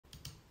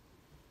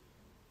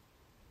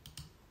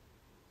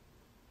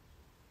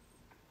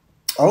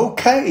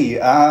Okay,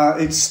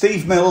 it's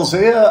Steve Mills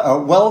here.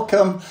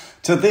 Welcome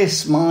to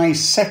this, my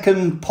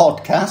second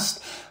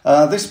podcast.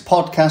 This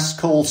podcast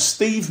called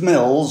Steve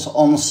Mills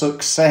on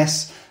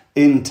Success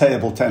in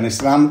Table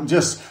Tennis. And I'm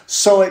just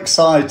so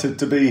excited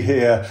to be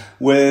here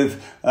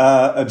with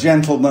a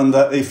gentleman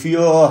that if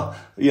you're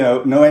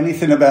know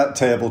anything about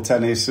table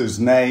tennis, whose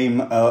name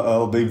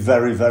will be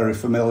very, very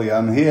familiar.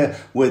 I'm here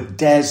with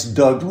Des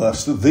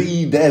Douglas,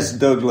 the Des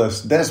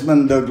Douglas,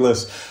 Desmond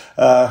Douglas,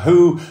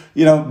 who,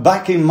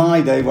 back in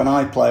my day when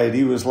I played,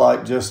 he was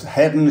like just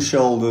head and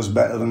shoulders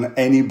better than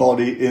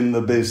anybody in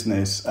the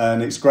business.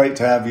 And it's great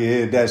to have you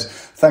here, Des.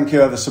 Thank you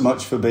ever so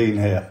much for being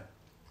here.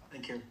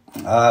 Thank you.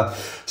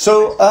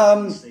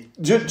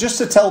 Just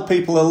to tell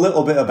people a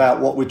little bit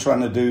about what we're trying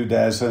to do,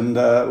 Des, and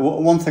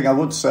one thing I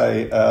would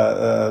say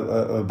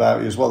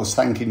about you, as well as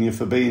thanking you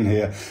for being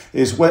here,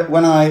 is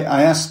when I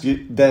asked you,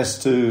 Des,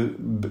 to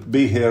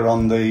be here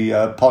on the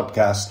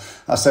podcast,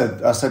 I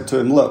said to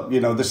him, look,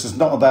 this is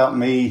not about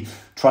me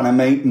trying to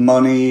make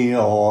money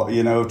or,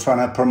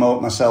 trying to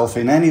promote myself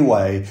in any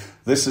way.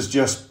 This is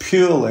just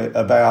purely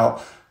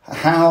about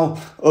how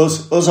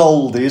us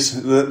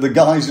oldies, the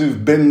guys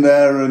who've been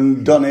there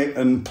and done it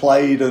and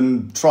played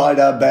and tried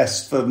our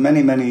best for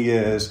many, many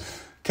years,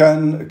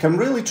 can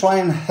really try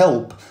and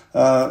help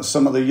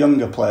some of the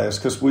younger players.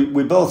 Because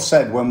we both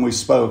said when we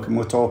spoke and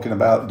we're talking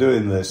about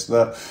doing this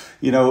that,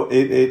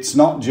 it's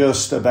not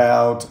just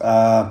about,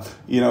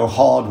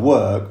 hard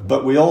work,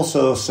 but we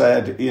also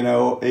said,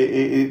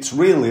 it's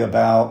really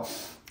about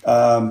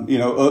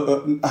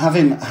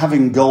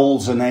having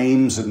goals and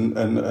aims and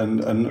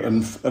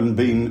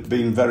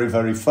being very,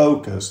 very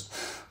focused.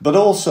 But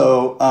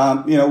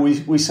also,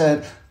 we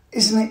said,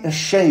 isn't it a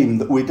shame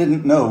that we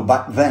didn't know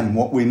back then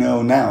what we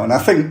know now? And I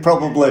think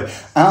probably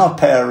our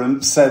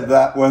parents said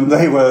that when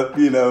they were,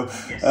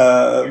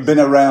 been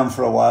around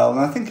for a while. And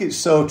I think it's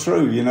so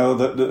true,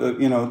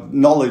 that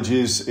knowledge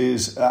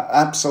is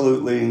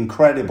absolutely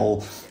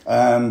incredible.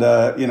 And,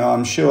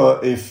 I'm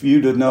sure if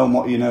you'd have known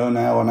what you know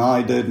now and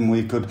I did, and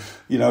we could,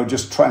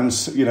 just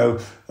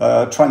transport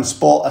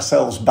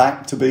ourselves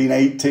back to being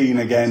 18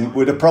 again,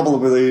 we'd have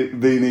probably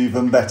been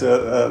even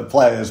better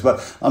players.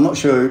 But I'm not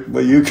sure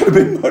you could have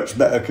been much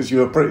better because you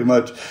were pretty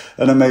much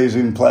an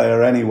amazing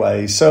player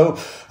anyway. So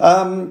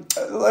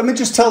let me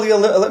just tell you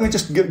let me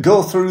just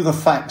go through the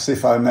facts,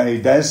 if I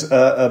may, Des,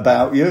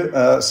 about you.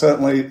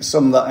 Certainly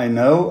some that I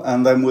know,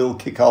 and then we'll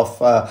kick off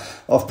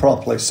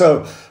properly.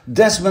 So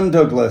Desmond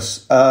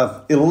Douglas,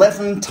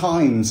 11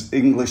 times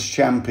English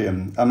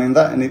champion. I mean,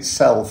 that in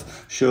itself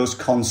shows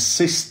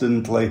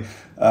consistently,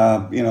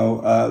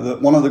 that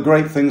one of the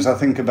great things I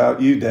think about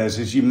you, Des,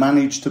 is you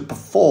manage to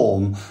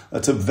perform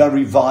at a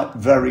very,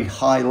 very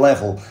high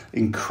level,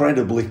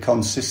 incredibly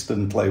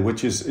consistently,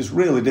 which is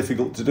really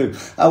difficult to do.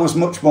 I was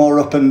much more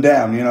up and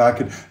down. I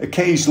could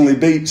occasionally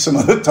beat some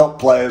of the top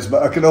players,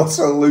 but I could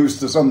also lose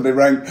to somebody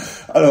ranked,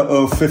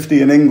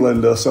 50 in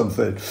England or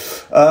something.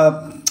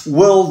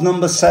 World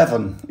number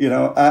 7,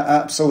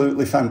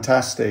 absolutely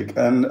fantastic.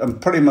 And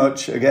pretty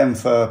much, again,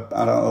 for,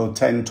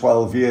 10,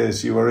 12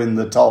 years, you were in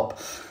the top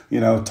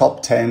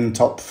 10,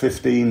 top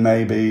 15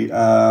 maybe,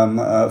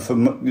 for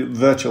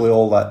virtually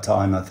all that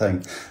time, I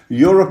think.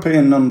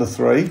 European number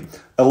 3,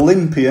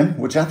 Olympian,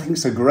 which I think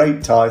is a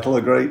great title,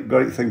 a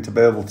great thing to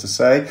be able to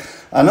say.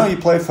 I know you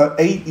played for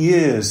 8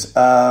 years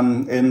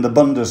in the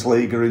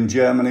Bundesliga in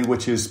Germany,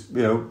 which is,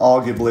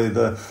 arguably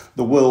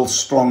the world's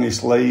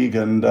strongest league,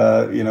 and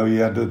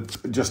you had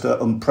just an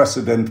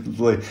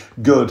unprecedentedly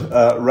good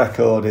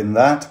record in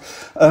that.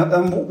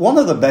 And one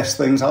of the best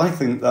things I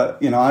think that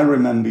I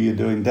remember you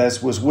doing, Des,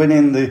 was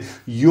winning the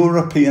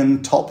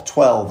European Top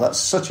 12. That's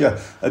such a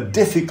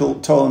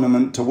difficult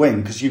tournament to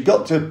win because you've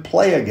got to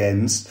play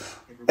against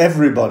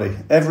everybody,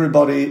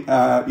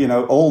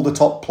 all the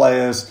top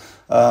players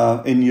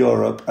in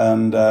Europe,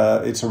 and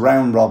it's a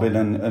round robin,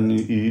 and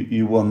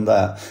you won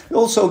that. You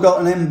also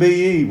got an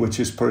MBE, which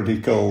is pretty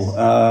cool,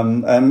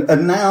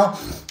 and now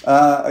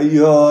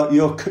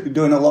you're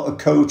doing a lot of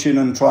coaching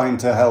and trying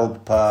to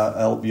help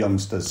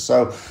youngsters.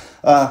 So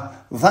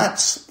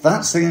that's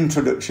the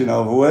introduction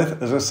over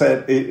with. As I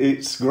said,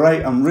 it's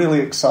great. I'm really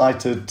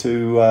excited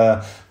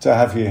to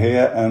have you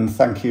here, and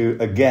thank you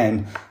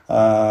again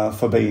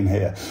for being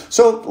here.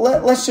 So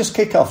let's just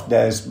kick off,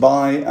 Des,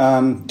 by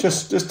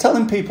just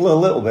telling people a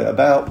little bit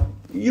about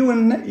you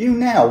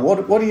now.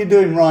 What are you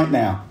doing right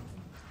now?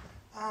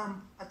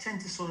 I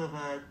tend to sort of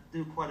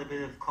do quite a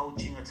bit of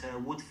coaching at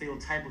Woodfield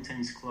Table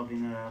Tennis Club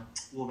in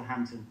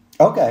Wolverhampton.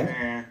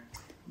 Okay.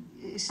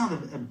 It's not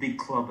a big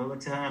club,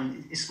 but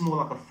it's more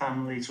like a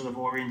family sort of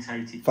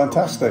orientated.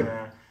 Fantastic.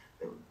 Club,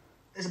 and,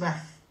 there's about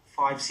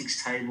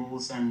 5-6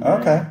 tables, and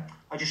okay.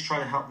 I just try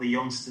to help the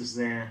youngsters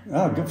there.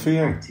 Oh, good for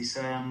you. Practice.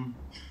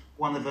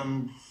 One of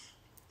them,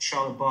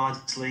 Charlotte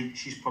Bardsley,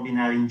 she's probably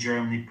now in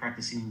Germany,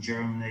 practicing in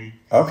Germany.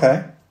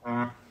 Okay.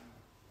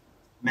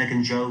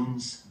 Megan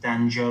Jones,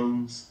 Dan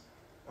Jones.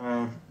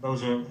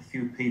 Those are a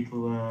few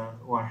people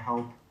who I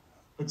help.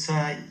 But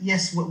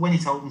yes, when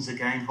it opens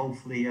again,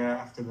 hopefully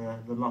after the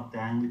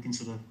lockdown, we can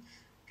sort of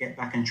get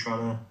back and try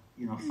to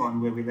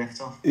find where we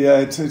left off. Yeah,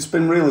 it's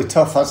been really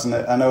tough, hasn't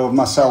it? I know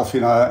myself,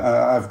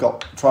 I've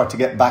tried to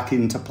get back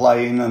into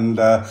playing, and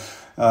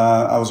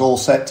I was all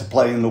set to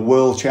play in the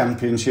World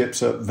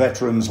Championships at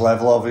veterans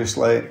level,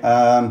 obviously,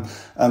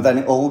 and then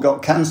it all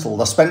got cancelled.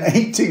 I spent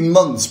 18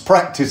 months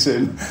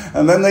practicing,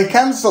 and then they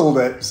cancelled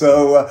it.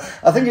 So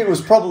I think it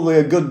was probably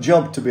a good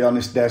job, to be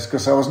honest, Des,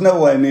 because I was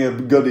nowhere near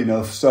good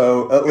enough.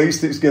 So at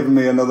least it's given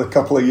me another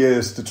couple of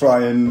years to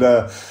try and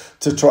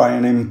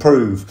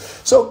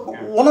improve. So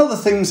one of the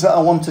things that I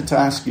wanted to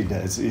ask you,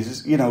 Des,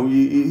 is,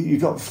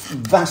 you've got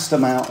vast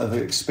amount of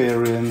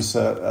experience,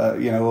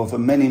 over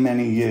many,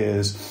 many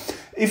years.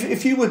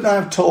 If you were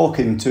now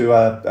talking to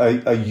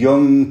a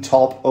young,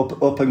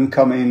 up and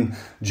coming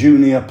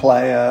junior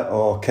player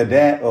or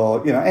cadet,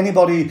 or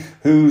anybody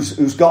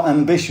who's got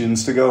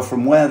ambitions to go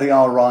from where they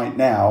are right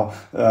now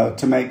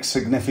to make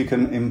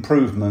significant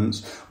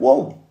improvements,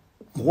 what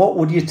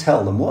would you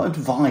tell them? What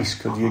advice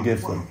could you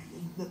give them?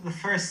 The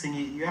first thing,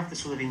 you have to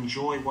sort of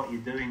enjoy what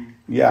you're doing.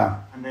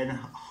 Yeah. And then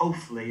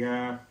hopefully,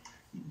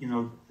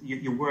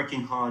 you're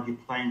working hard, you're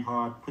playing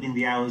hard, putting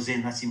the hours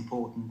in, that's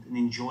important, and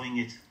enjoying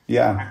it.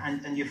 Yeah.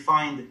 And you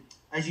find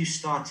as you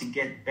start to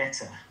get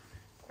better,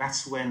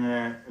 that's when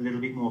a little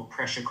bit more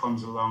pressure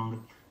comes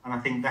along. And I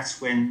think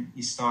that's when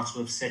you start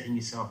sort of setting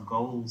yourself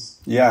goals.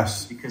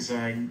 Yes. Because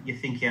you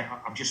think,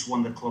 I've just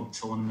won the club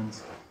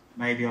tournament.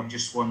 Maybe I've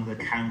just won the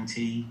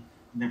county.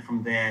 And then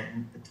from there,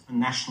 a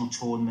national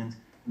tournament.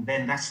 And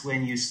then that's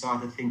when you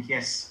start to think,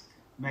 yes,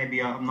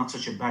 maybe I'm not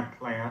such a bad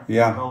player.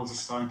 Yeah. My goals are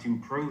starting to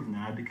improve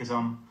now because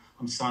I'm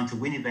starting to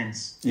win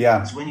events. Yeah.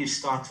 Because when you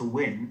start to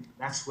win,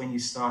 that's when you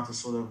start to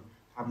sort of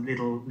have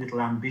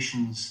little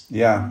ambitions.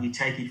 Yeah. And you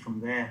take it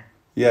from there.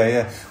 Yeah,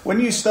 yeah. When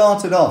you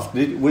started off,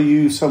 were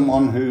you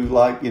someone who,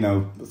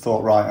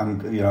 thought, right,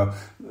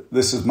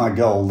 this is my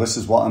goal, this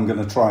is what I'm going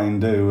to try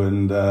and do,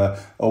 and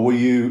or were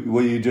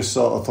you just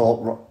sort of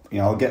thought,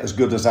 I'll get as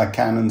good as I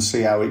can and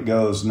see how it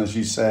goes? And as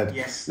you said,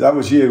 yes, that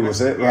was you, was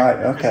it? Yeah,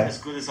 right, okay. As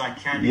good as I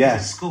can. Yeah.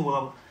 At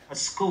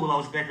school, I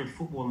was better at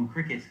football and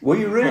cricket. Were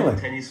you really?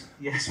 Tennis,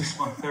 yes, was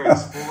my third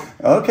sport.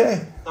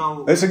 Okay.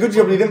 So, it's a good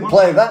job you didn't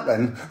play that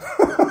then.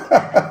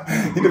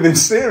 You'd have been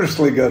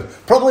seriously good.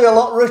 Probably a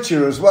lot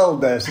richer as well,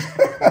 Des.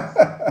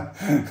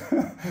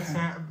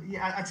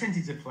 I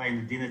tended to play in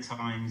the dinner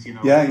times,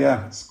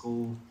 at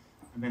school.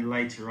 And then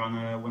later on,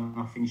 when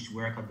I finished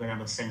work, I'd go down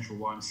to Central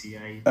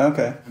YMCA.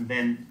 Okay. And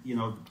then,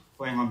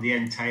 playing on the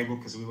end table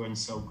because we weren't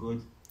so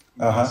good.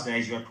 In those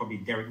days, you had probably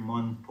Derek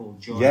Munn, Paul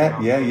George. Yeah.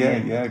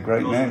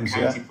 Great names.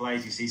 Those county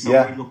players, you see. So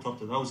we looked up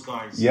to those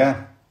guys.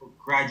 Yeah. But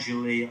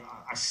gradually,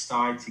 I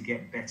started to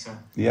get better.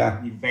 Yeah.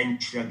 And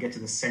eventually, I'd get to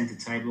the centre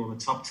table or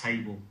the top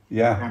table.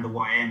 Yeah. Down the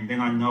YM.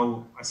 Then I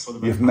know I sort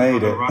of... You've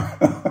made it.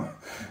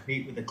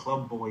 Compete with the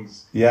club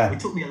boys. Yeah. It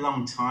took me a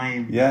long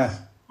time. Yeah.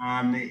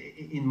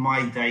 In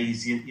my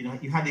days,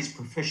 you had these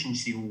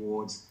proficiency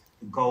awards,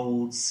 the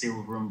gold,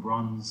 silver, and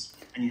bronze,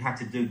 and you had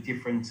to do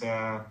different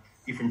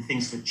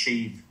things to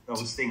achieve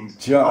those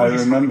things. Yeah, I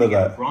remember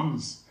that.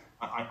 Bronze.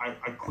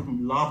 I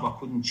couldn't lob, I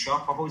couldn't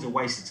chop. I thought it was a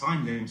waste of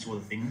time doing sort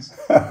of things.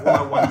 All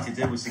I wanted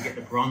to do was to get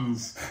the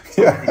bronze.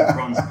 So I got this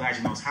bronze badge,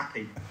 and I was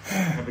happy.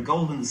 The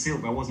gold and the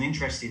silver, I wasn't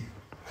interested.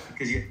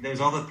 Because there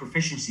was other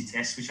proficiency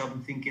tests, which I've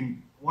been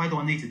thinking, why do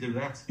I need to do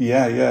that?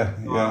 Yeah.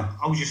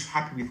 I was just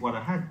happy with what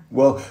I had.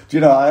 Well,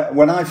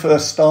 when I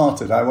first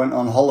started, I went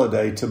on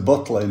holiday to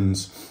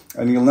Butlins,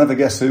 and you'll never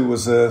guess who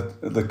was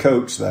the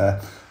coach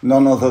there.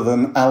 None other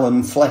than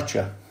Alan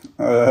Fletcher.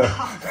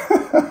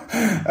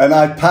 And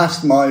I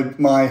passed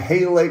my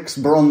Helix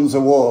Bronze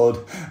Award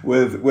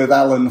with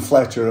Alan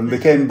Fletcher and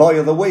became Boy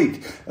of the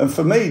Week. And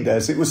for me,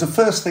 Des, it was the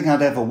first thing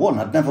I'd ever won.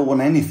 I'd never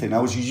won anything. I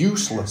was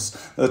useless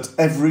at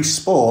every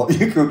sport.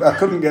 I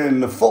couldn't get in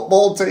the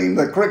football team,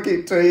 the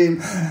cricket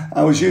team.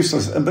 I was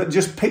useless. But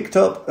just picked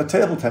up a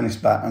table tennis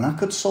bat and I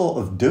could sort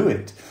of do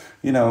it.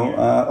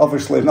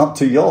 Obviously not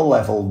to your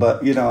level,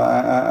 but,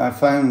 I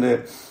found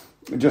it...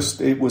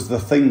 it was the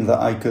thing that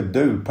I could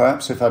do.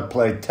 Perhaps if I'd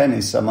played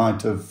tennis, I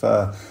might have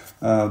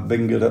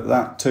been good at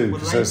that too.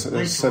 Well,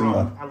 later similar.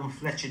 On, Alan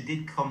Fletcher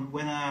did come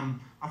when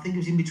I think it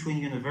was in between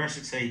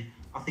university.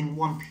 I think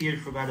one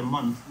period for about a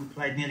month, we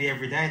played nearly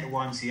every day at the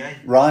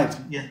YMCA. Right.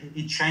 Yeah,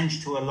 he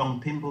changed to a long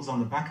pimples on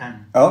the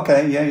backhand.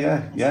 Okay,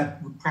 yeah.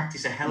 We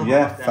practiced a hell of a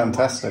lot.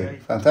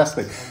 Fantastic.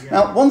 So,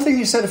 Now, one thing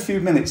you said a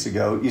few minutes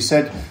ago, you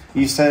said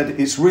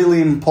it's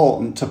really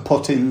important to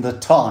put in the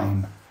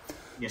time.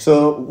 Yes.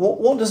 So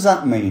what does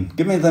that mean?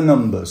 Give me the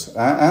numbers.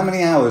 How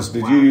many hours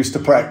did you use to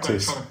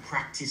practice? You've got to try to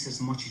practice as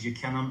much as you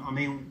can. I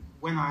mean,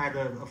 when I had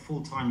a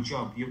full-time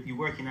job, you're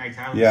working 8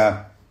 hours.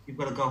 Yeah. You've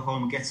got to go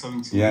home and get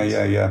something to eat.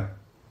 Yeah.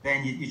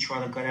 Then you try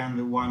to go down to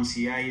the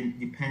YMCA, and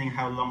depending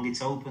how long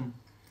it's open,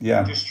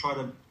 just try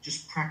to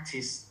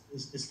practice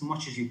as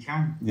much as you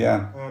can.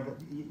 Yeah.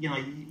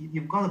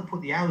 You've got to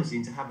put the hours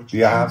in to have a chance.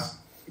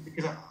 Yeah.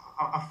 Because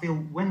I feel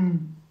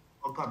when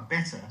I got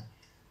better,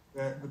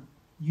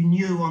 you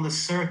knew on the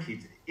circuit,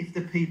 if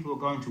the people were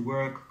going to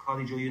work,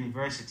 college or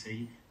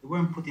university, they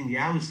weren't putting the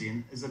hours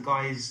in as the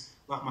guys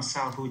like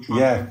myself who were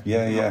trying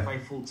to play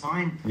full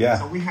time. Yeah.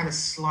 So we had a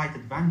slight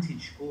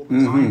advantage all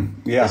the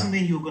time. Yeah. It doesn't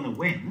mean you were going to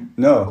win.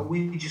 No. But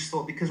we just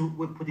thought because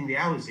we're putting the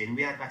hours in,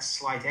 we had that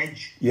slight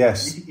edge.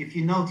 Yes. If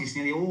you notice,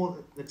 nearly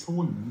all the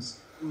tournaments,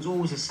 it was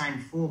always the same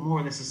four, more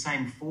or less the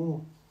same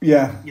four.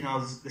 Yeah. You know,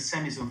 the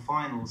semis and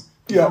finals.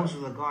 Yeah. Those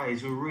were the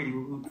guys who were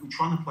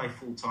trying to play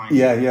full time.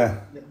 Yeah,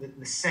 yeah.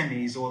 The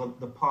semis or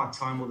the part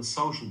time or the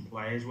social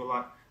players were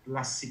like the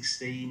last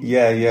 16.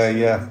 Yeah.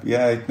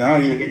 No,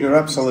 you're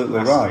absolutely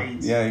right.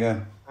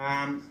 Yeah.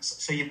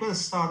 So you've got to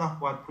start off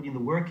by putting the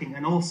work in,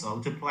 and also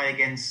to play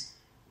against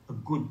a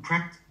good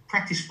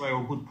practice player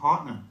or a good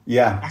partner.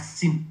 Yeah.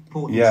 That's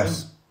important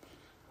yes. too.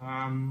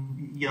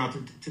 You know,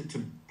 to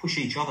push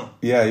each other.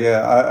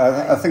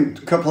 Yeah. I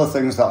think a couple of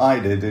things that I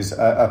did is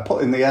I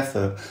put in the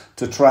effort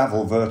to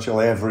travel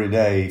virtually every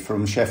day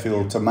from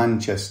Sheffield to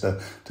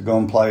Manchester to go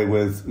and play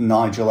with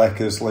Nigel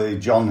Eckersley,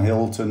 John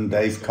Hilton,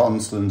 Dave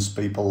Constance,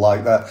 people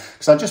like that.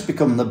 Because I just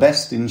become the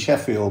best in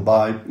Sheffield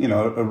by, you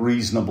know, a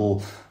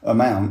reasonable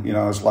amount. You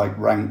know, I was like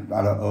ranked,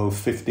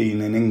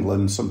 15 in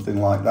England, something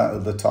like that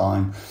at the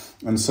time.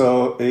 And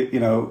so,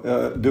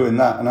 doing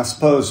that, and I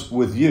suppose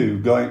with you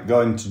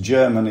going to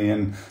Germany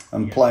and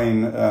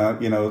playing,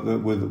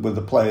 with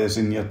the players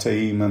in your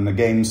team and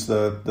against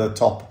the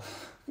top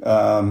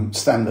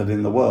standard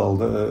in the world,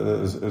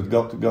 has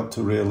got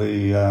to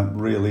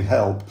really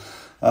help.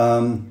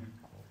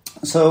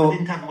 So I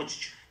didn't have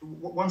much.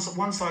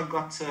 Once I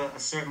got to a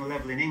certain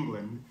level in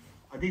England,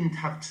 I didn't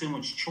have too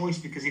much choice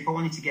because if I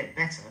wanted to get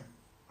better,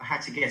 I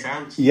had to get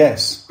out.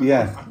 Yes,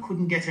 yeah. I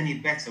couldn't get any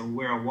better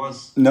where I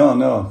was. No.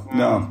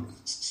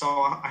 So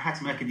I had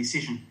to make a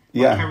decision.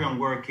 Yeah. Carry on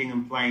working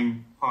and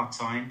playing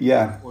part-time.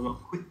 Yeah. Or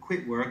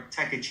quit work,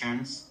 take a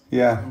chance.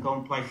 Yeah. And go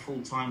and play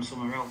full-time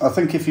somewhere else. I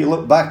think if you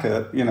look back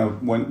at, you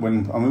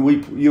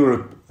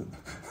were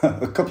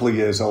a couple of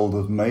years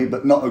older than me,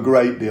 but not a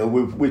great deal.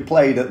 We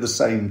played at the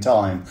same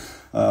time.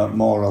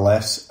 More or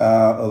less,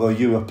 although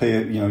you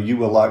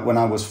were like, when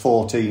I was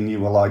 14, you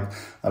were like,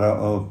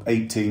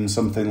 18,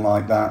 something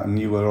like that, and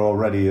you were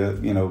already a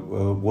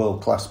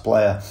world-class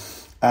player.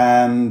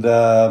 And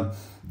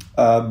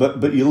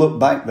but you look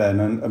back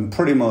then, and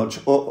pretty much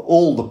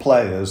all the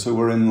players who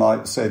were in,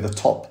 like, say, the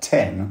top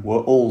 10 were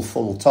all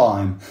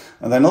full-time,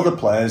 and then other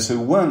players who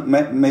weren't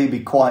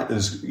maybe quite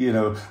as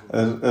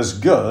as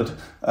good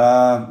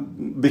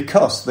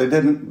because they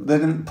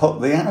didn't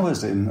put the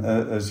hours in,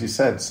 as you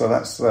said. So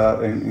that's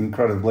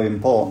incredibly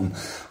important.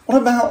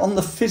 What about on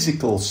the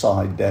physical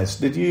side, Des?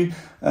 Did you?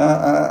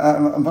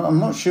 I'm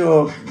not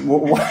sure.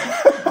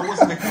 I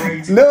wasn't a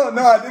great. No,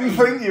 I didn't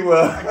think you were.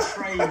 I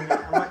trained.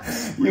 I like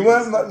the you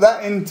weren't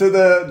that into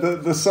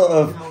the sort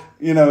of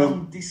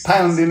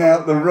pounding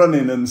out the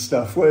running and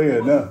stuff, were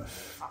you? No.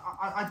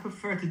 I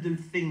prefer to do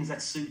things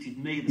that suited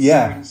me. The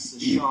sprints,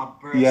 the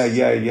sharp bursts.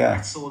 Yeah.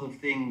 That sort of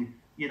thing.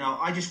 You know,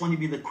 I just want to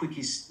be the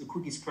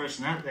quickest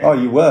person out there. Oh,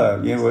 you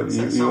were. You were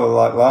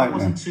like lightning. I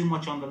wasn't too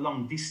much on the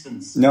long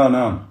distance.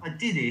 No. I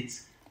did it,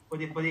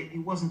 but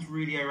it wasn't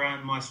really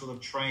around my sort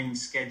of training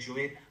schedule.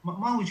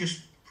 Mine was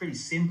just pretty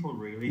simple,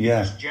 really.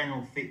 Yeah. Just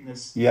general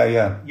fitness.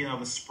 Yeah. You know,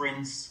 the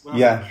sprints. When I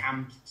was at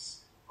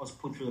camps, I was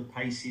put through the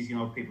paces. You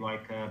know, people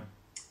like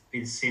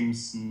Peter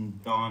Simpson,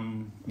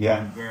 Don,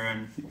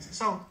 Byrne.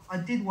 So I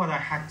did what I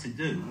had to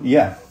do.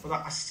 Yeah. But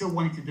I still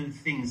wanted to do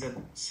things that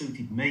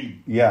suited me.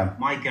 Yeah.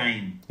 My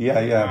game.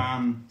 Yeah.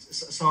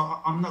 So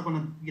I'm not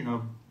going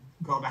to,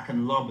 go back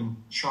and lob and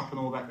chop and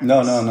all that.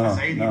 No. That's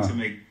alien to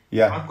me.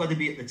 Yeah. I've got to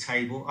be at the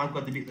table. I've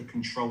got to be at the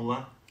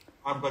controller.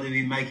 I've got to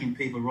be making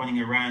people running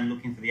around,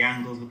 looking for the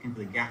angles, looking for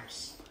the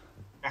gaps.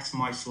 That's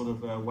my sort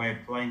of way of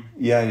playing.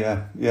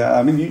 Yeah.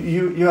 I mean,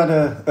 you had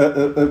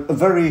a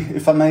very,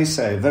 if I may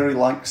say, very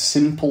like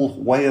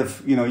simple way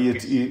of,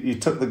 you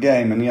took the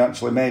game and you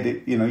actually made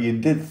it, you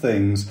did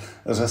things,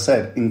 as I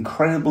said,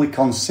 incredibly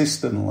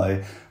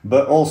consistently,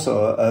 but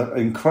also at an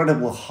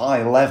incredible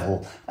high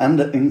level and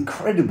at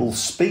incredible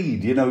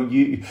speed.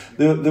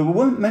 There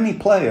weren't many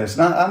players.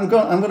 Now I'm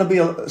going to be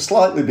a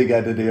slightly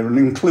big-headed here and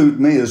include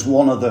me as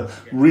one of the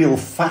real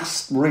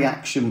fast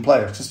reaction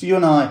players. Because you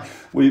and I,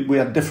 we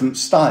had different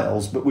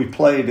styles, but we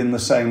played in the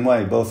same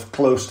way, both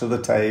close to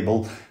the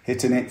table,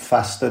 hitting it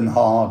fast and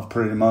hard,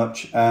 pretty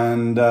much,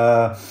 and.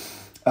 I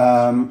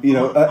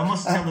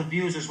must tell the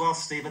viewers as well,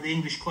 Steve, at the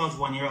English clubs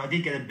one year, I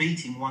did get a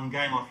beating one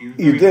game off you.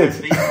 You did?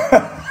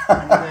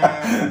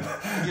 And,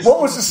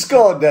 what was the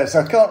score, Des?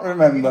 I can't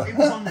remember. It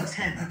was on the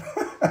 10.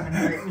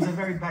 And it was a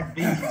very bad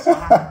beating, so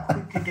I had to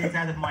quickly get it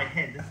out of my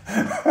head.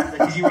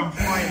 Because you were on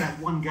fire that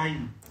one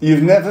game.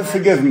 You've never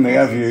forgiven me,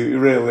 have you,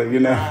 really?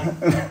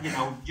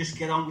 Just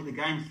get on with the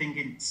game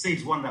thinking,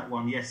 Steve's won that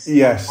one, yes.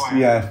 Yes,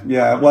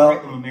 yeah. Well,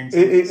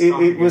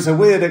 it was a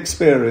weird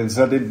experience.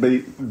 I did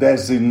beat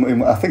Des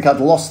in, I think I'd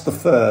lost the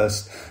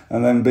first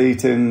and then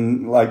beat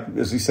him, like,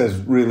 as he says,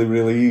 really,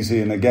 really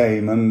easy in a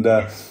game. And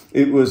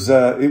it was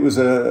a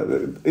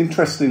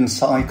interesting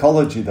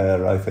psychology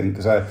there, I think,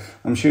 because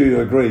I'm sure you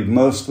agree,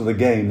 most of the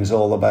game is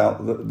all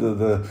about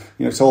the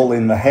it's all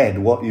in the head,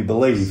 what you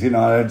believe.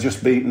 I had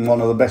just beaten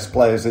one of the best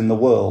players players in the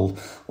world,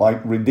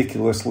 like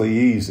ridiculously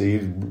easy,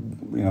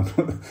 you know,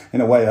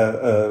 in a way,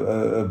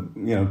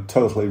 you know,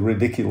 totally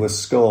ridiculous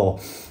score.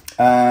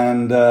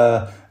 And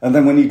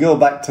then when you go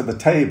back to the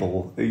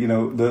table, you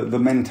know, the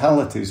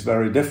mentality is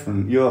very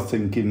different. You're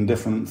thinking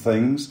different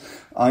things.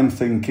 I'm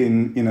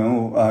thinking, you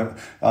know,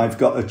 I've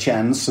got a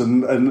chance,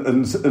 and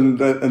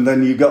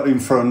then you got in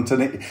front,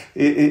 and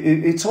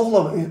it's all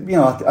of, you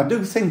know. I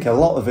do think a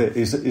lot of it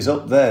is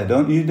up there,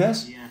 don't you,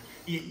 Des?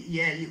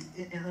 Yeah.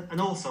 And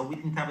also we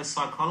didn't have a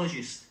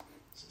psychologist,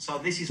 so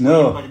this is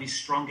where you've got to be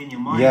strong in your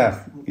mind.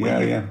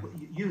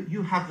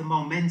 You have the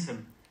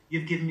momentum.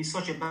 You've given me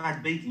such a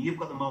bad beating. You've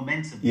got the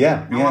momentum.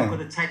 Now I've got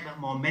to take that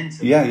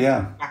momentum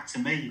back to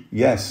me.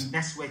 Yes. And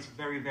that's why it's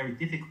very, very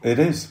difficult. It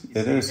is.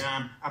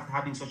 After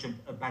having such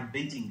a bad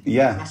beating.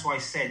 Yeah. That's why I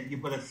said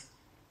you've got to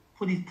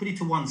put it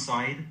to one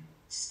side,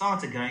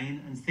 start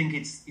again, and think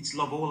it's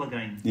love all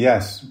again.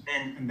 Yes.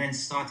 And then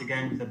start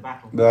again with the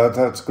battle.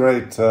 That's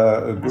great.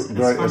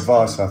 Great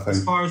advice, I think.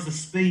 As far as the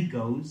speed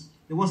goes,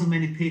 there wasn't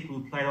many people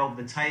who played over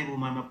the table.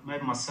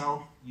 Maybe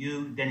myself,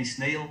 you, Dennis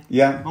Neal.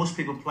 Yeah. Most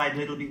people played a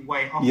little bit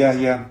way off.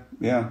 Yeah.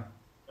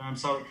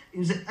 So it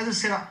was, as I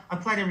said, I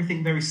played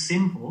everything very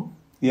simple.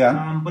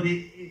 Yeah. But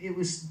it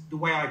was the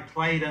way I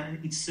played,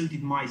 and it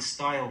suited my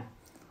style.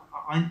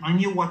 I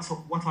knew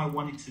what I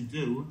wanted to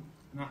do,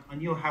 and I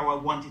knew how I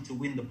wanted to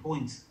win the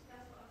points.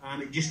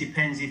 It just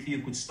depends if you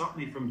could stop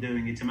me from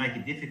doing it to make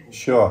it difficult.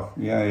 Sure.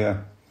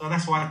 Yeah. So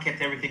that's why I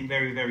kept everything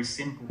very, very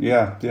simple.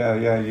 Yeah.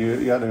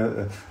 You had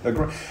a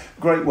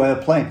great way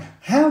of playing.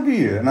 How do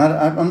you? And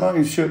I'm not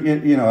even sure.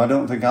 You know, I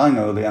don't think I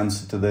know the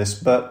answer to this,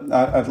 but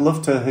I'd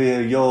love to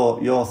hear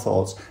your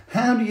thoughts.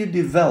 How do you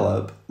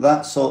develop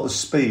that sort of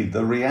speed,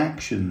 the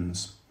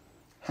reactions?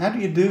 How do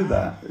you do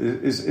that?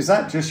 Is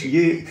that just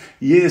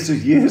years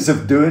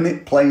of doing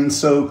it, playing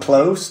so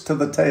close to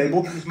the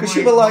table? Because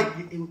you were like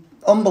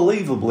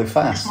unbelievably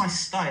fast. It's my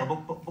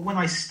style, but when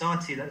I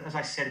started, as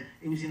I said,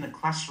 it was in the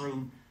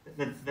classroom.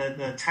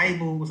 The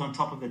table was on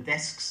top of the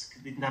desks.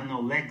 It didn't have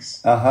no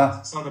legs.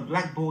 So the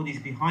blackboard is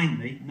behind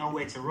me,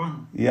 nowhere to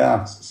run.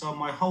 Yeah. So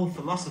my whole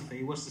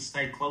philosophy was to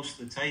stay close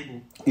to the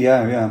table.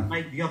 Yeah.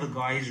 Make the other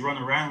guys run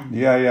around.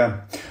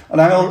 Yeah.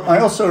 And I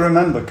also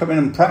remember coming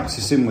and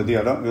practicing with you.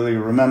 I don't really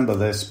remember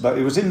this, but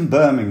it was in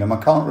Birmingham. I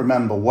can't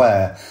remember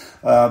where.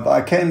 But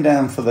I came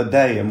down for the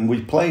day, and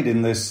we played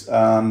in this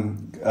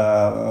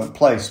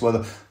place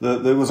where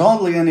there was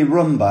hardly any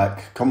run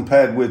back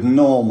compared with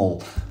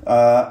normal,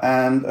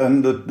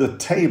 and the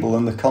table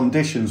and the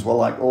conditions were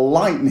like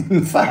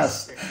lightning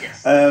fast.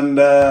 Yes. And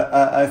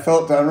I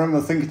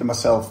remember thinking to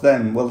myself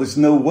then, well, there's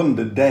no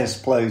wonder Des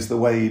plays the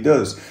way he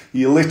does.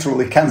 You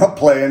literally cannot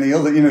play any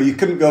other. You know, you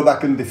couldn't go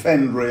back and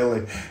defend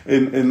really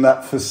in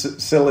that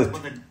facility.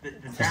 Well, the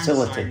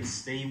downside is,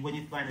 Steve, when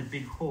you play in a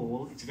big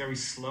hall, it's very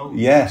slow.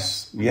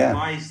 Yes, yeah. The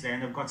guys there,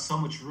 and they've got so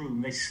much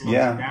room, they slow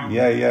it down.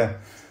 Yeah.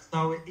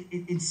 So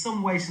in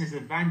some ways, there's an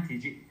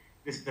advantage.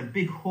 The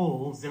big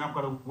halls, then I've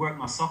got to work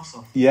my socks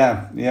off.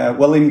 Yeah.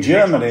 Well, in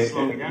Germany,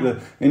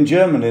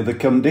 the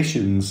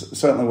conditions,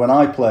 certainly when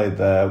I played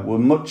there, were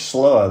much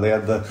slower. They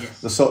had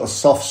the sort of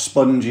soft,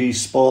 spongy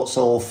sports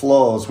hall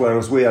floors,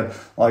 whereas we had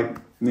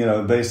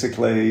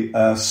basically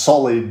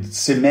solid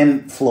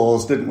cement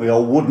floors, didn't we,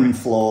 or wooden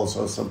floors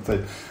or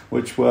something,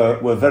 which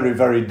were very,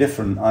 very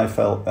different. I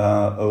felt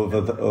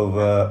over.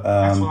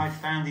 That's what I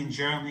found in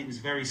Germany. It was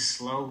very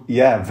slow.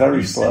 Yeah,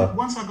 very slow.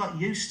 Once I got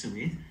used to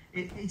it,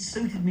 it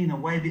suited me in a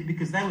way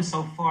because they were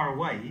so far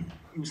away.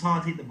 It was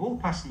hard to hit the ball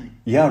past me.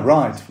 Yeah,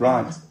 right.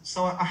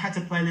 So I had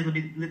to play a little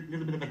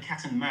bit of a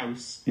cat and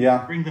mouse.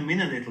 Yeah. Bring them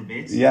in a little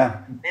bit.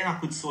 Yeah. And then I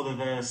could sort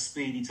of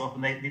speed it up,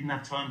 and they didn't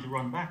have time to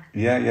run back.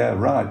 Yeah.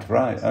 Right.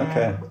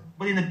 Okay.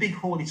 But in a big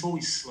hall, it's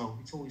always slow.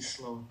 It's always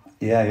slow.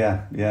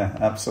 Yeah.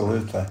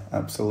 Absolutely.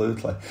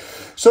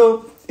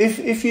 So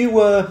if you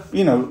were,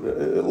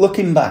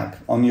 looking back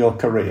on your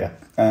career,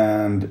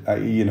 and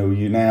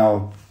you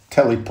now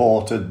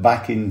teleported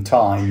back in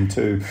time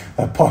to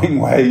a point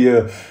where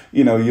you're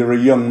a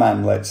young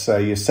man, let's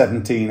say you're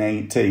 17,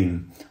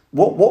 18.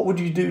 What would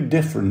you do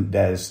different,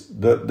 Des?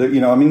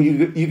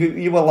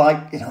 You were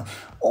like,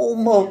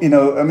 almost,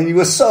 you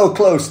were so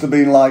close to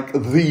being like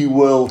the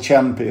world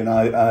champion.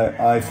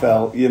 I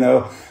felt,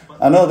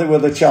 I know they were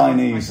the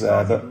Chinese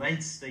there, but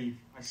late, Steve.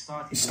 I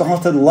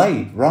started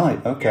late,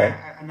 right? Okay.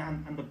 Yeah,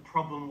 and the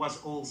problem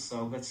was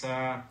also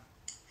that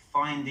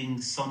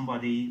finding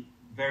somebody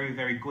very,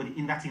 very good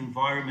in that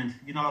environment.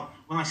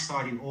 When I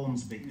started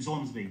Ormsby, it was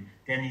Ormsby,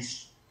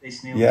 Dennis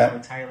Neal,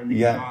 Joe Taylor, Nick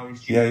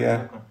Harris, Jimmy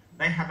Walker.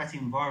 They had that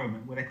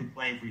environment where they could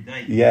play every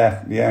day.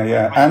 Yeah.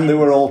 And they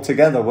were all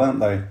together, weren't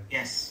they?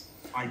 Yes,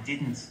 I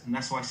didn't. And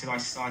that's why I said I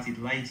started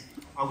late.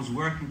 I was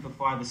working for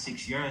 5 or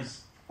 6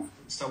 years.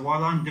 So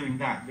while I'm doing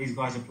that, these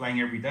guys are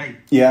playing every day.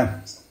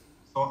 Yeah.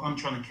 So I'm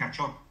trying to catch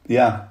up.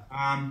 Yeah.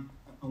 And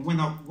when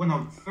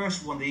I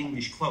first won the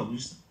English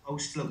closed, I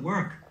was still at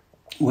work.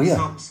 Well,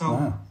 yeah. So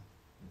wow.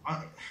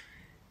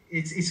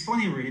 It's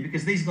funny, really,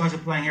 because these guys are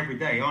playing every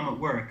day. I'm at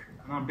work,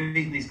 and I'm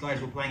beating these guys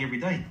who are playing every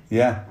day.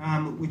 Yeah.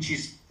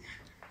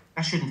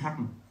 That shouldn't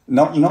happen.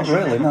 Not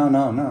really.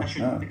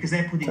 No. Because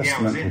they're putting the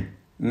hours in.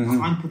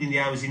 Mm-hmm. I'm putting the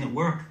hours in at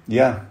work.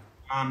 Yeah.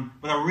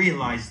 But I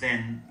realised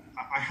then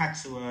I had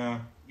to,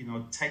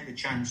 take the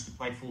chance to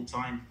play full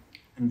time,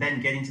 and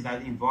then get into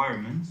that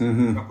environment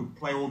where I could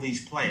play all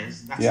these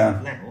players. That's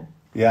that level.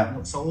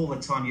 Yeah. So all the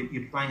time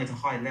you're playing at a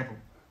high level.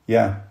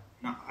 Yeah.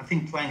 Now, I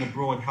think playing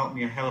abroad helped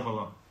me a hell of a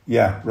lot.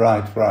 Yeah.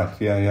 Right.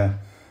 Yeah.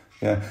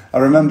 I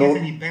remember. I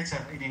couldn't get any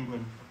better in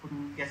England. I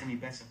couldn't get any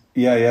better.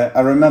 Yeah.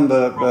 I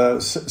remember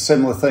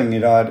similar thing.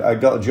 I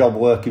got a job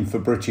working for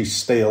British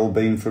Steel,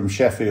 being from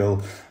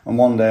Sheffield, and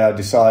one day I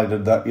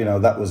decided that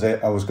that was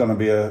it. I was going to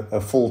be a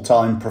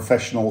full-time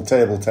professional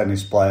table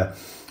tennis player.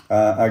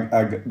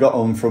 I got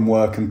home from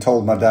work and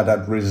told my dad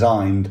I'd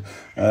resigned,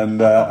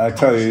 and I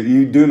tell you,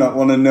 you do not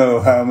want to know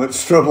how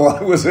much trouble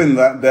I was in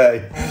that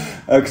day,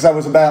 because I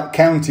was about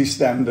county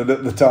standard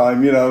at the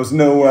time. I was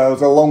I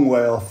was a long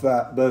way off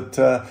that, but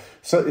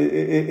so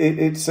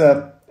it's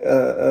a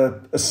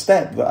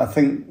step that I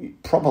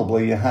think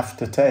probably you have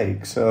to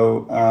take.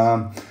 So,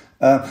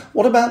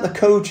 what about the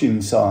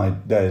coaching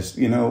side, Des?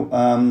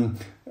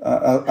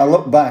 I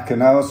look back,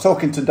 and I was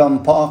talking to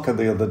Don Parker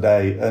the other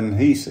day, and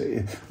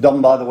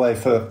Don, by the way,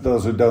 for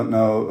those who don't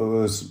know,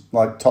 was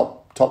like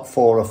top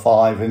 4 or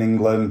 5 in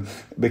England,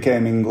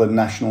 became England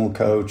national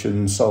coach,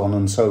 and so on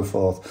and so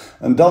forth.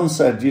 And Don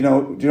said, do you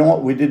know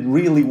what, we did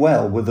really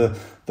well with the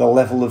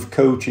level of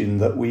coaching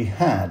that we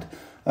had.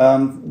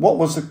 What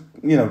was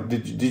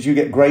did you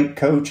get great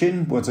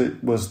coaching? Was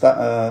that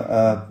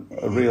a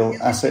real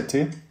asset to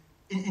you?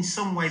 In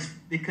some ways,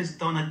 because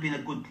Don had been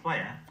a good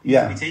player,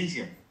 yeah, it's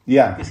easier.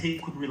 Yeah, because he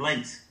could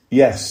relate.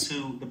 Yes.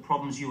 To the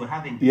problems you were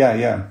having.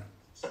 Yeah.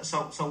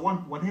 So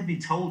whatever he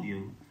told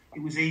you,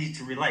 it was easy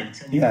to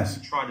relate, and you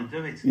could try to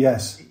do it.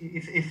 Yes.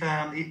 If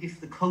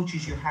the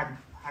coaches you hadn't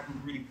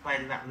really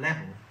played at that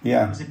level,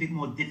 it was a bit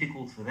more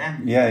difficult for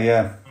them.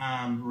 Yeah.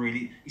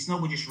 Really, it's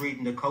not just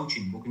reading the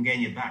coaching book and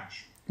getting your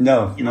badge.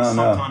 No.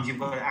 Sometimes you've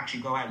got to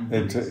actually go out and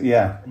do it.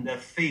 Yeah. And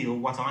feel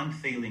what I'm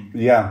feeling.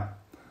 Yeah.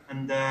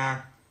 And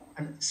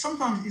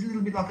sometimes it's a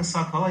little bit like a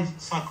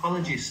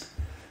psychologist.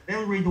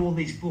 They'll read all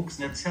these books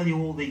and they'll tell you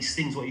all these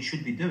things what you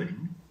should be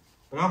doing,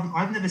 but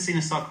I've never seen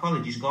a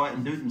psychologist go out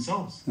and do it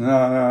themselves.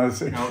 No.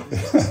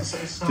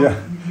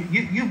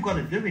 You've got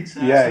to do it.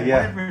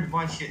 Whatever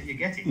advice you're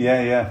getting,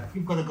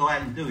 you've got to go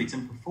out and do it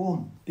and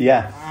perform.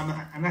 Yeah.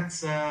 And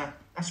that's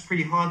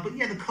pretty hard. But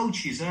the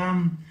coaches,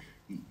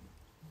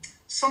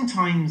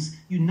 sometimes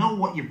you know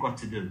what you've got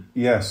to do.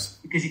 Yes.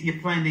 Because you're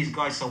playing these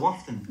guys so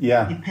often.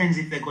 Yeah. It depends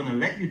if they're going to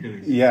let you do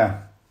it.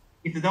 Yeah.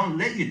 If they don't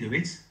let you do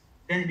it,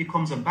 then it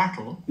becomes a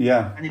battle.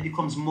 Yeah. And it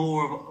becomes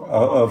more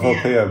of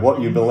up here,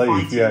 what you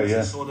believe. Yeah.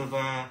 To sort of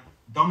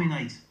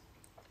dominate.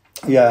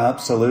 Yeah,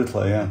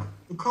 absolutely. Yeah.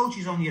 The coach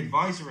is on the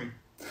advisory.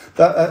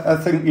 I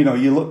think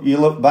you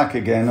look back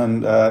again,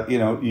 and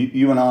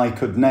you and I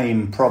could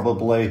name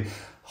probably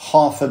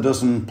half a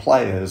dozen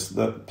players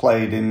that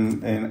played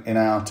in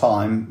our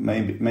time,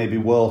 maybe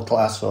world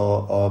class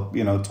or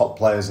top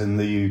players in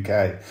the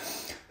UK,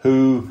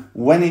 who,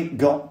 when it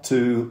got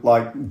to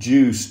like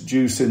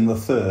juice in the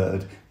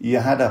third, you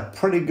had a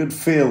pretty good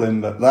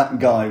feeling that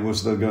guy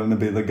was going to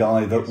be the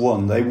guy that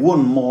won. They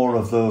won more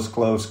of those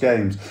close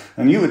games,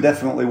 and you were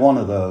definitely one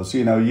of those.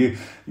 There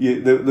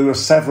were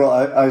several.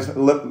 I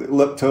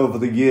looked over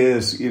the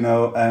years,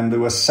 and there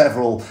were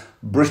several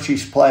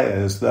British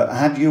players that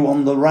had you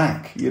on the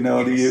rack. They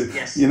were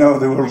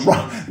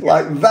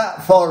like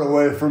that far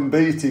away from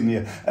beating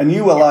you, and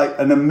you were like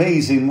an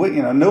amazing.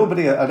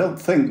 Nobody. I don't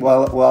think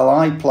while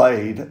I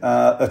played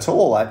at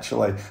all.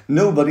 Actually,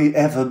 nobody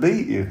ever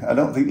beat you. I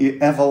don't think you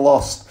ever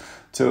lost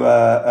to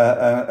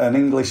an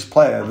English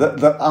player.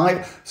 That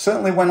I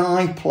certainly when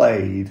I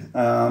played.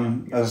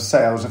 As I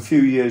say, I was a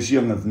few years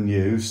younger than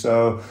you,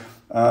 so.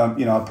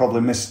 I probably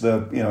missed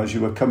as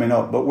you were coming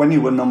up. But when you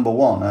were number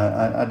one,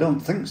 I don't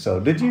think so.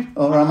 Did you?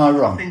 Or am I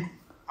wrong?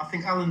 I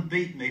think Alan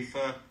beat me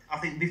I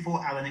think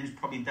before Alan, it was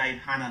probably Dave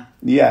Hanna.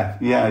 Yeah.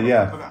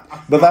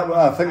 But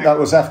I think that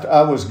was after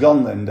I was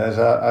gone then,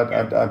 Des.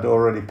 I'd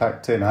already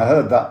packed in. I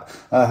heard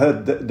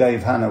that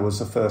Dave Hanna was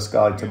the first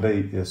guy to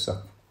beat you.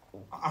 So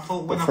I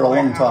thought for a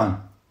long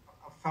time.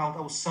 I felt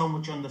I was so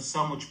much under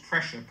so much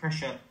pressure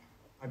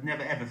I'd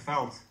never ever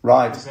felt.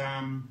 Right.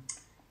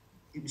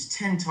 It was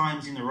 10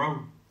 times in a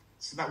row,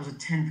 so that was a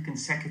 10th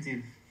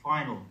consecutive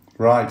final.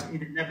 Right.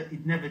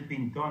 It never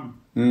been done.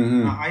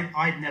 Mm-hmm.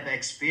 I'd never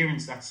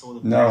experienced that sort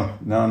of pressure.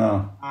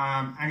 No.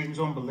 And it was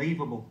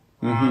unbelievable.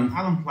 Mm-hmm.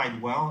 Alan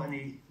played well, and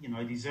he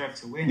deserved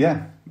to win.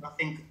 Yeah. But I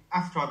think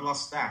after I'd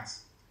lost that,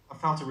 I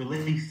felt a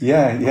relief.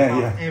 Yeah.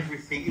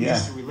 Everything. It was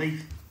just a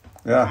relief.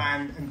 Yeah.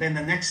 And then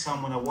the next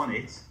time when I won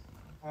it,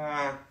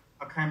 I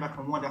came back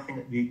and won. I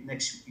think the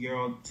next year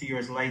or 2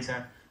 years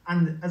later.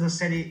 And as I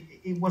said,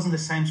 it wasn't the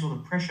same sort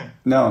of pressure.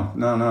 No.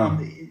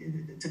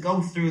 To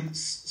go through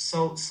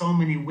so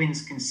many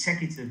wins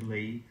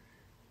consecutively,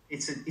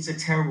 it's a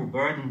terrible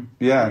burden.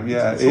 Yeah.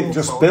 It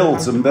just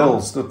builds and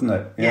builds, doesn't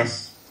it? Yeah.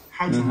 Yes.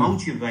 How to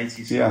motivate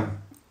yourself. Yeah.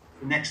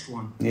 The next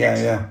one.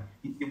 Yeah.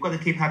 You've got to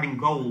keep having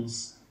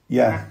goals.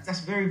 Yeah.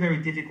 That's very, very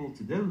difficult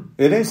to do.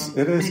 It is.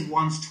 It I is. think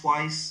once,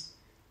 twice.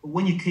 But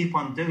when you keep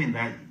on doing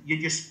that, you're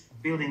just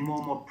building more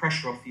and more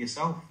pressure off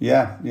yourself.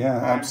 Yeah. Yeah.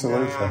 And,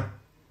 Absolutely.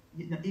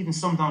 Even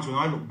sometimes when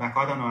I look back,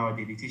 I don't know how I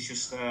did it. It's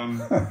just you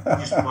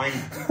just play.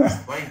 You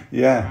just play.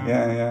 Yeah.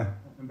 Yeah.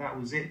 And that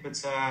was it.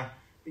 But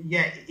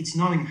yeah, it's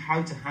knowing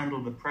how to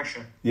handle the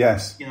pressure.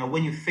 Yes. You know,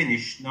 when you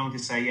finish, knowing to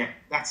say, yeah,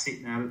 that's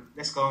it now.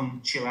 Let's go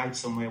and chill out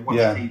somewhere, watch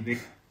Yeah. TV.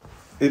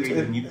 Read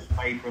a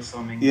newspaper or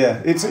something. Yeah,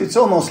 it's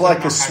almost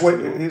like a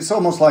swing. It's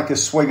almost like a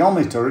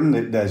swingometer, isn't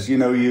it, Des? You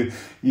know,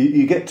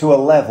 you get to a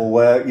level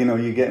where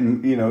you're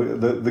getting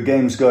the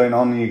game's going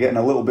on, and you're getting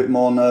a little bit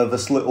more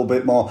nervous, a little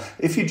bit more.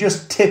 If you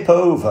just tip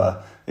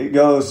over, it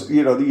goes.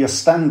 Your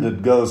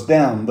standard goes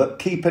down. But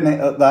keeping it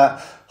at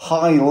that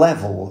high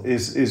level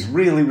is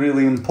really,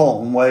 really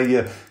important. Where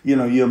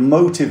you're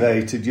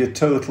motivated, you're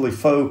totally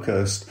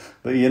focused,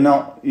 but you've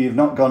not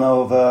gone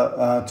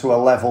over to a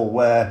level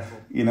where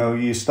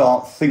you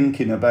start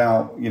thinking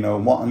about,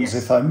 what happens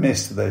if I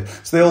miss this.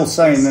 It's the old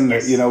saying, isn't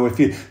it?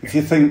 If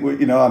you think,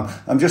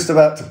 I'm just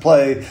about to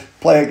play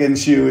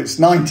against you, it's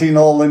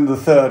 19-all in the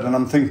third, and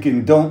I'm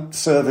thinking, don't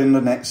serve in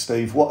the net,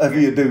 Steve. Whatever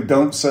you do,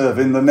 don't serve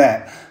in the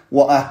net.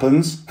 What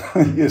happens?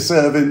 You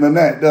serve in the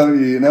net, don't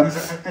you?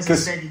 As I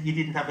said, you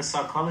didn't have a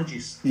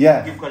psychologist.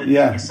 Yeah, you've got to do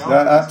it yourself.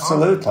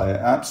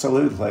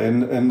 Absolutely.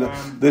 And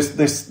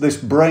this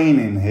brain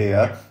in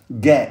here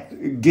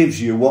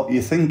gives you what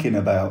you're thinking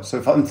about. So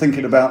if I'm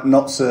thinking about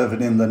not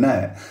serving in the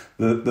net,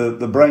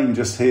 the brain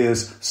just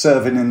hears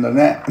serving in the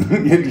net.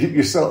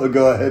 you sort of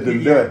go ahead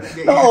and do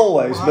it. Not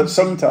always, but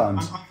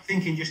sometimes. I'm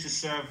thinking just to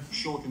serve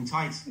short and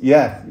tight.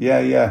 Yeah.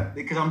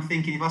 Because I'm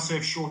thinking if I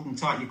serve short and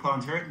tight, you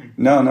can't hurt me.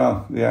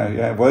 No.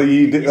 Yeah. Well,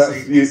 you did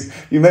that.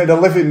 You made a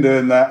living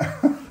doing that.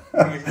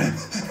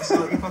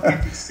 So if I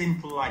kept it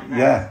simple like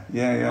that,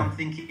 yeah. I'm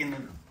thinking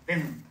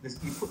then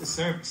you put the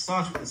service.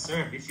 Starts with the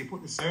service. You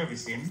put the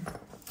service in.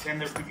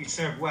 Then if you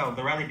serve well,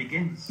 the rally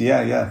begins.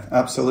 Yeah,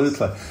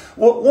 absolutely.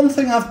 Well, one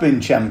thing I've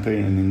been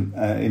championing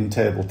in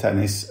table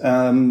tennis,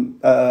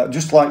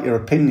 just like your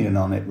opinion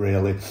on it,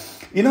 really.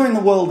 In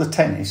the world of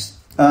tennis,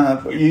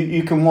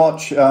 you can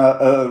watch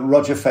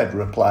Roger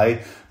Federer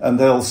play, and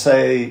they'll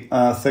say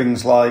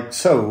things like,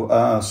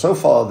 so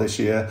far this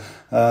year,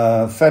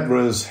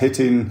 Federer's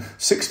hitting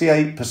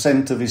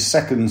 68% of his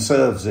second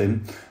serves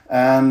in,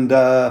 and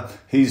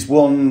he's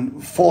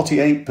won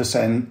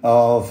 48%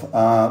 of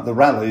the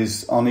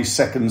rallies on his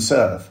second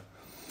serve.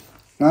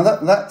 Now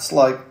that's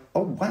like,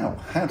 oh wow,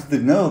 how do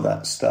they know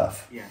that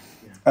stuff? Yeah.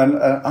 And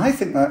I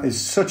think that is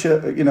such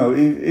a,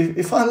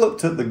 if I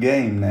looked at the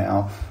game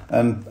now,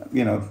 and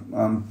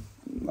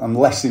I'm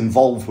less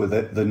involved with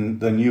it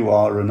than you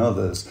are and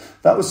others.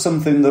 That was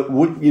something that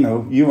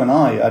you and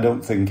I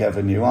don't think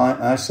ever knew.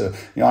 I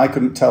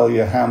couldn't tell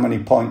you how many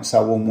points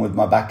I won with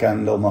my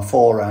backhand or my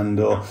forehand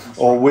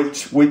or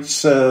which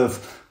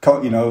serve.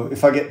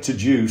 If I get to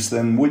deuce,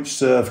 then which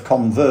serve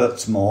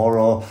converts more,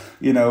 or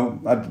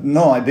I had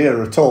no idea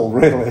at all,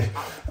 really.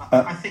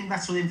 I think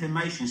that's what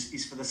information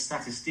is for the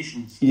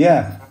statisticians.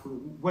 Yeah.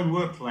 When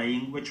we're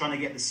playing, we're trying to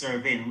get the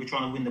serve in. We're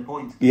trying to win the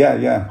point. Yeah.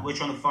 And we're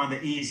trying to find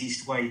the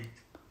easiest way.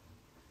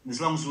 And as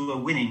long as we're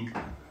winning,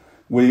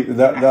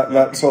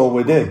 that's all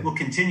we did. We'll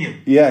continue.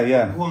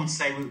 Yeah. We won't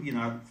say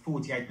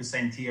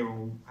 48% here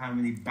or how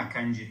many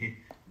backhands you hit.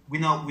 We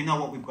know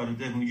what we've got to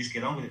do, and we just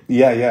get on with it.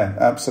 Yeah,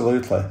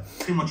 absolutely.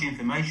 Too much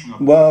information.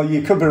 Well,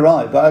 you could be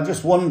right, but I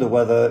just wonder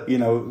whether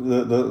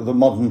the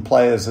modern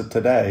players of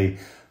today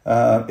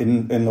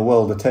in the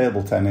world of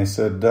table tennis,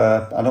 I don't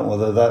know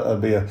whether that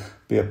would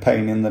be a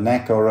pain in the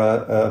neck or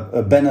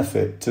a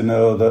benefit to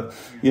know that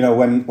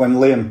when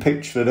Liam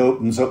Pitchford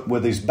opens up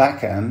with his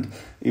backhand,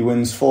 he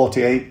wins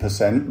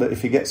 48%, but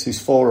if he gets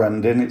his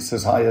forehand in, it's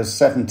as high as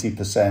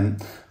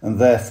 70%, and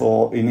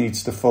therefore he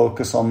needs to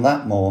focus on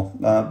that more.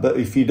 But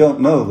if you don't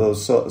know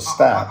those sort of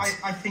stats,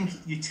 I think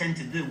you tend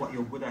to do what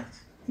you're good at.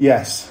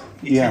 Yes.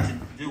 You tend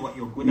to do what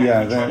you're good at.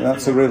 Yeah,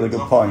 that's a really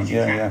good point.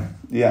 Yeah.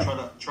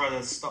 Try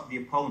to stop the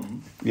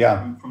opponent.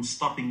 From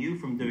stopping you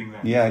from doing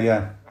that.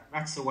 Yeah.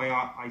 That's the way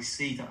I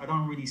see it. I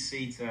don't really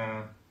see it.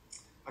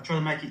 I try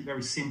to make it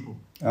very simple.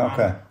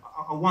 Okay.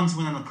 I once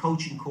went on a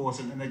coaching course,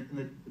 and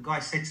the guy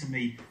said to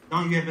me,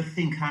 "Don't you ever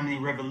think how many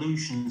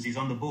revolutions is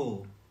on the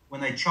ball when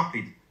they chop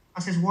it?"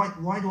 I says, "Why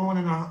do I want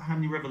to know how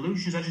many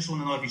revolutions? I just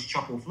want to know if it's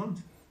chop or float."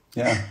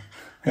 Yeah.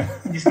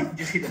 just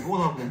hit the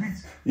ball over the net.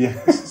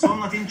 Yeah. So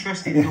I'm not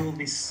interested in all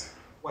this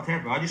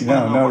whatever. I just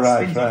want to know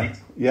what spins on it.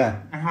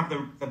 Yeah. And have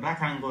the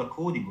back angle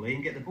accordingly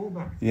and get the ball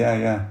back.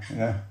 Yeah.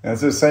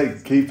 As I say,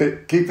 keep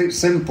it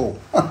simple.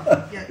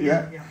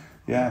 Yeah.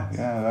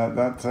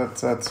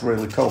 That's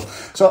really cool.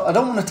 So I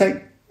don't want to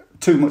take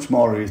too much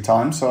more of your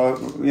time. So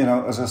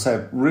as I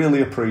said,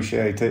 really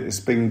appreciate it.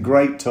 It's been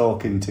great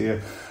talking to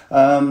you.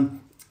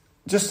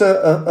 Just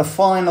a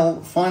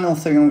final thing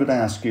I'm going to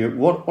ask you.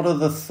 What are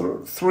the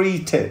three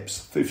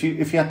tips if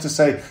you had to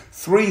say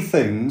three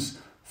things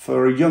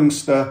for a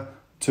youngster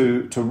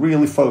to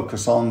really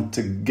focus on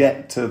to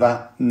get to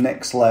that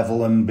next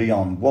level and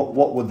beyond?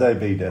 What would they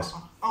be, Des?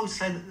 I would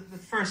say that the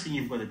first thing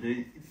you've got to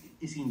do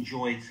is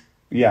enjoy it.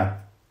 Yeah.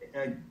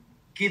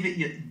 Give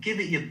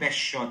it your best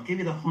shot. Give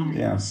it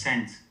 100%.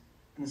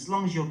 And as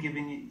long as you're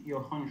giving it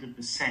your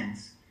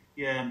 100%,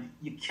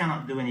 you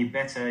cannot do any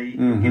better.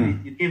 You're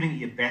giving it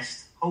your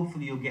best.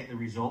 Hopefully, you'll get the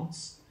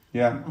results.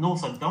 Yeah. And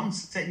also, don't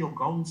set your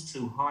goals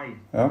too high.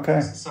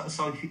 Okay.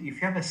 So if you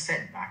have a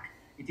setback,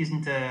 it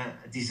isn't a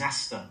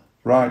disaster.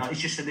 Right. It's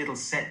just a little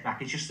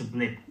setback. It's just a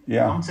blip.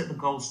 Yeah. Don't set the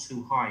goals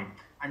too high.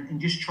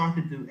 And just try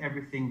to do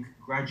everything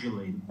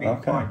gradually,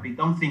 bit by bit.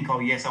 Don't think, oh,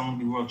 yes, I want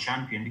to be world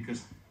champion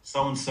because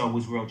so-and-so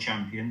was world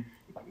champion.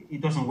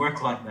 It doesn't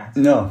work like that.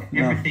 No.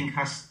 Everything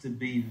has to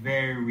be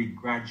very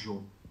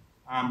gradual.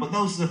 But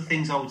those are the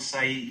things I would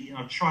say,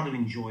 try to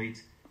enjoy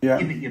it. Yeah.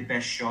 Give it your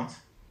best shot.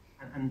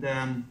 And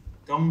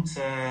don't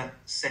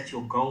set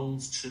your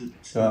goals too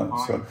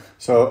high.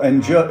 So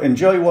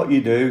enjoy what you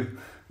do.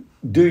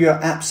 Do your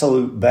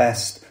absolute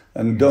best.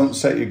 And don't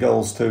set your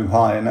goals too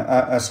high. And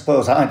I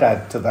suppose I'd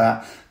add to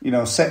that,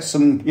 set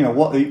some,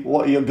 what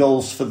are your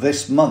goals for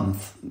this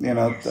month?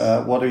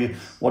 What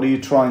are you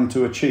trying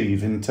to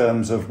achieve in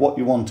terms of what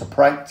you want to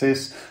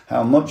practice,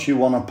 how much you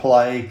want to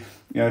play?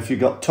 If you've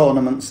got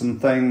tournaments and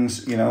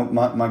things,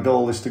 my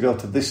goal is to go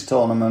to this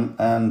tournament,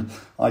 and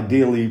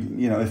ideally,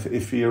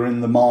 if you're in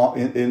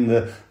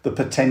the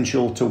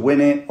potential to win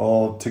it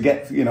or to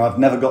get, I've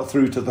never got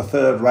through to the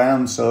third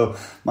round, so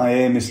my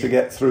aim is to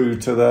get through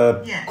to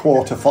the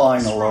quarter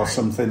final or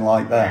something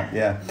like that.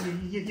 Yeah.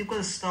 You've got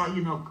to start,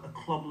 a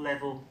club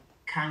level,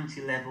 county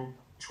level,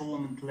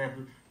 tournament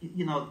level,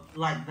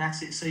 like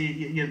that's it. So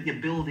you're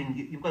building.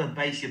 You've got a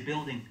base you're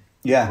building.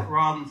 Yeah.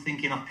 Rather than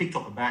thinking I've picked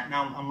up a bat,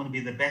 now I'm going to be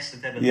the best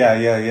I've ever been. I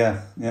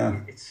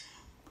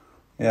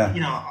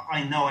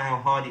know how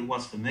hard it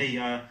was for me.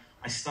 I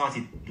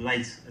started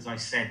late, as I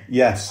said.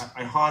 Yes.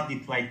 I hardly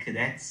played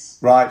cadets.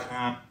 Right.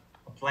 I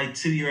played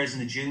 2 years in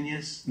the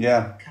juniors.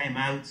 Yeah. Came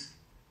out,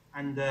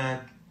 and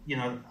I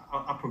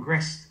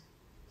progressed.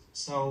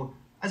 So,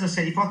 as I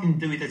said, if I can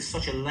do it at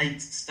such a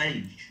late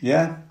stage,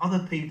 other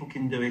people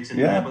can do it,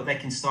 but they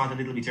can start a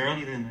little bit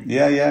earlier than me.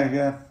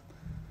 Yeah.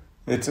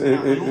 I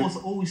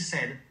always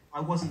said I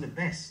wasn't the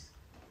best.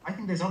 I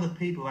think there's other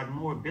people who had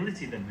more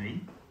ability than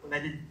me, but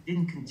they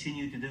didn't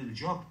continue to do the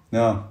job.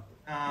 No.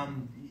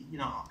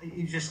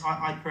 It's just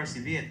I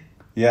persevered.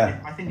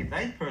 Yeah. I think if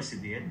they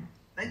persevered,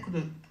 they could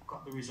have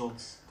got the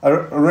results. I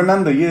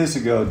remember years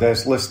ago,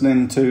 Des,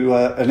 listening to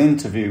an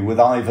interview with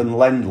Ivan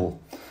Lendl,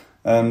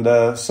 and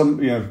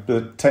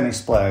the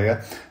tennis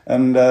player,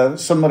 and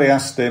somebody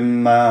asked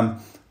him.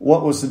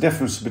 What was the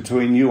difference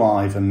between you,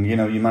 Ivan? You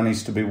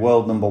managed to be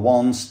world number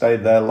one,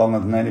 stayed there longer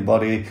than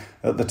anybody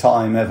at the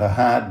time ever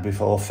had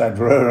before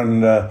Federer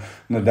and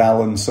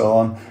Nadal and so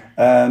on.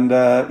 And,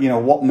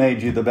 what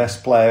made you the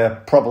best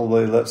player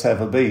probably that's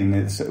ever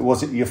been?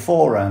 Was it your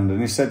forehand? And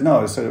he said,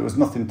 no. He said it was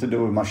nothing to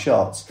do with my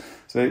shots.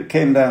 So it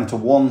came down to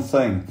one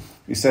thing.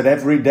 He said,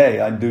 every day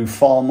I do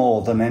far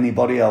more than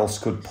anybody else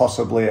could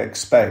possibly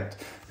expect.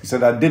 He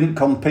said, I didn't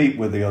compete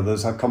with the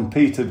others. I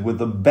competed with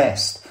the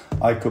best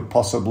I could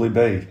possibly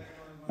be.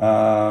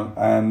 I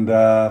think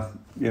that,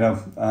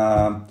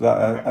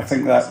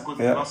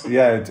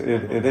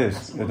 it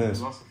is. It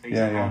is.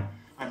 Yeah.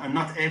 And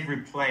not every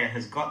player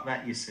has got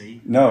that, you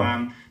see.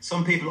 No.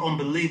 Some people are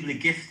unbelievably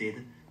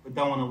gifted, but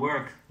don't want to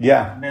work.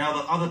 Yeah. And then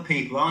other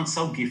people aren't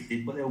so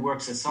gifted, but they'll work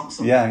at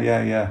something.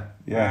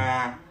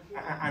 Yeah.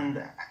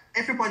 And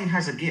everybody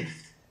has a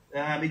gift.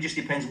 It just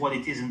depends what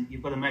it is, and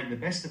you've got to make the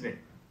best of it.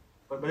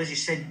 But as you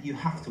said, you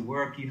have to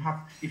work.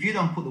 If you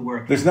don't put the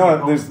work, there's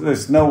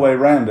no way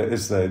around it,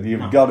 is there?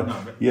 You've got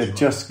to.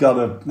 Just got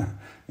to.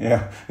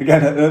 Yeah.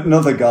 Again,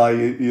 another guy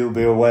you'll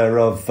be aware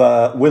of,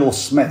 Will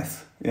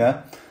Smith.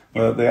 Yeah.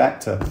 The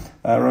actor.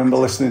 I remember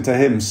listening to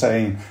him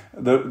saying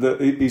that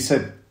he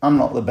said, "I'm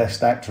not the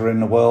best actor in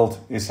the world."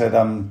 He said,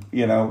 I'm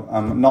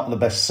not the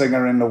best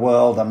singer in the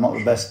world. I'm not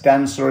the best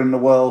dancer in the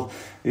world."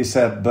 He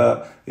said,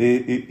 "But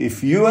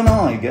if you and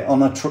I get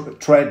on a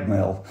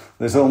treadmill,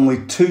 there's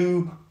only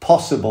two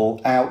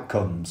possible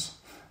outcomes."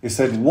 He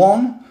said,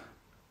 one,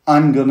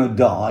 I'm going to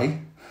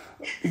die.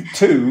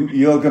 Two,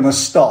 you're going to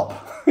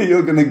stop.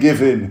 You're going to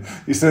give in.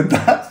 He said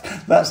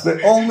that's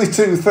the only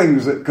two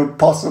things that could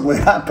possibly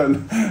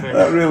happen.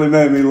 That really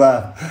made me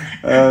laugh.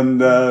 And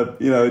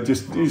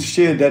just his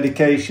sheer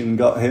dedication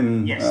got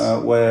him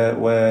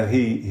where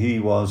he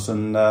was.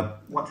 And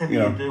whatever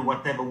you do,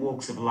 whatever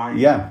walks of life.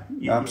 Yeah,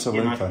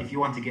 absolutely. If you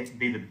want to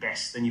be the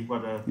best, then you've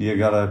got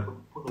to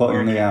put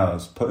in the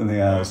hours. Put in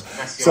the hours.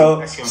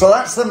 So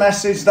that's the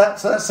message.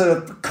 That's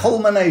a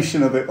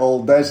culmination of it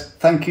all, Des.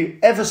 Thank you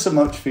ever so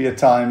much for your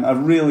time. I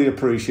really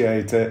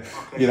appreciate it.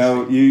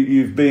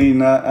 You've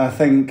been, I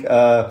think,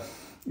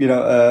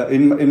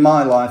 in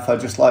my life, I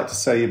just like to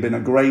say you've been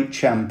a great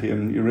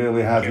champion. You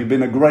really have. You've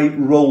been a great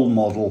role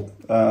model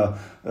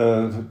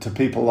to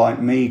people like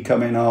me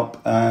coming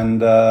up,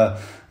 and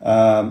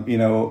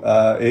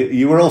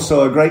you were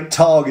also a great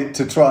target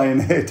to try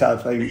and hit, I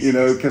think,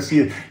 because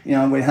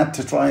we had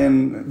to try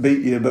and beat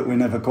you, but we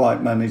never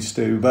quite managed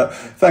to. But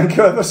thank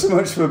you ever so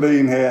much for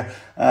being here,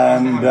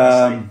 and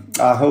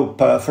I hope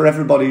for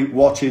everybody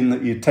watching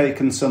that you've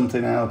taken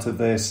something out of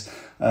this.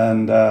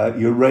 and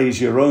you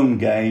raise your own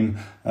game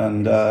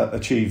and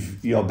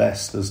achieve your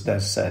best, as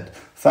Des said.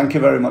 Thank you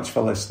very much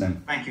for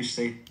listening. Thank you,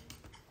 Steve.